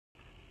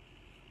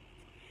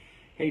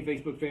Hey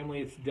Facebook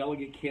family, it's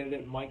Delegate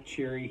Candidate Mike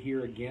Cherry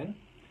here again.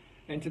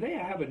 And today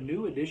I have a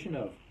new edition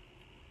of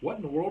What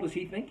in the World is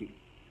he thinking?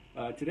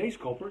 Today's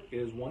culprit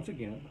is once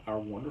again our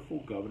wonderful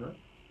Governor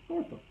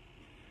Northam.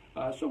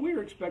 So we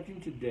are expecting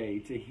today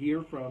to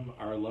hear from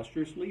our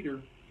illustrious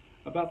leader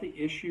about the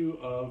issue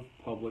of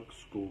public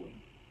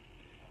schooling.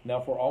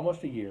 Now for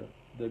almost a year,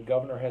 the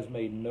governor has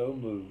made no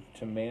move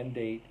to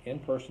mandate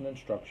in-person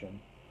instruction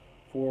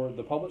for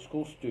the public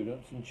school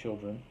students and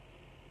children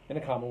in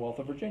the Commonwealth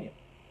of Virginia.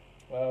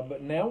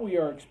 But now we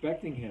are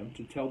expecting him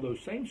to tell those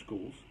same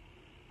schools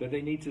that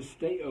they need to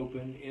stay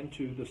open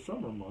into the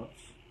summer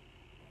months.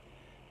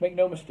 Make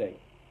no mistake,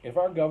 if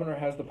our governor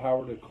has the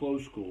power to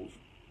close schools,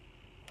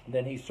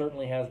 then he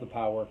certainly has the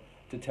power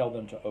to tell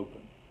them to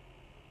open.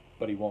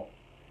 But he won't.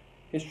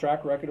 His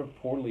track record of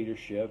poor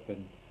leadership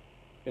and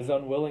is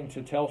unwilling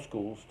to tell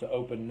schools to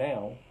open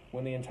now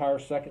when the entire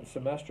second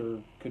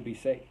semester could be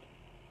saved.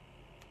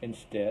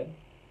 Instead,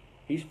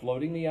 he's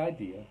floating the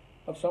idea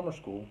of summer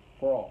school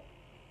for all.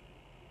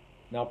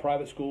 Now,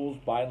 private schools,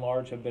 by and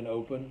large, have been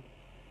open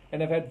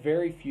and have had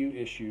very few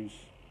issues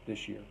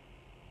this year.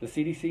 The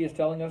CDC is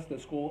telling us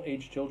that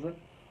school-age children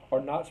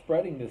are not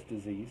spreading this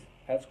disease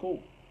at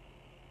school.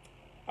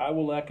 I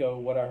will echo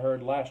what I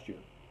heard last year.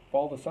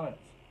 Follow the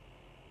science.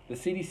 The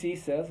CDC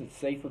says it's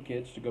safe for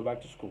kids to go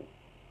back to school.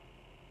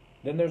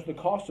 Then there's the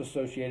cost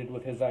associated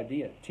with his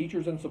idea.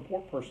 Teachers and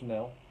support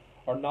personnel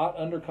are not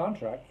under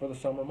contract for the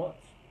summer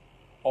months.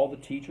 All the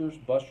teachers,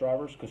 bus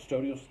drivers,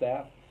 custodial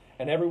staff,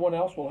 and everyone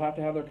else will have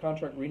to have their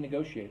contract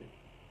renegotiated.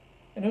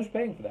 And who's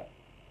paying for that?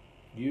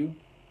 You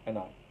and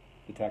I,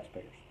 the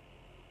taxpayers.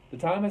 The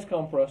time has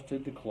come for us to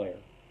declare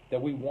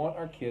that we want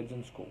our kids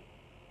in school.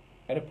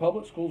 And if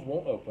public schools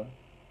won't open,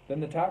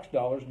 then the tax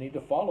dollars need to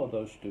follow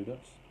those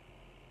students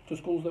to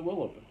schools that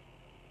will open.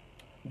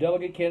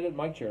 Delegate Candidate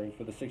Mike Cherry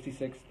for the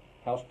 66th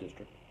House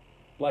District.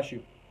 Bless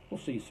you. We'll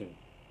see you soon.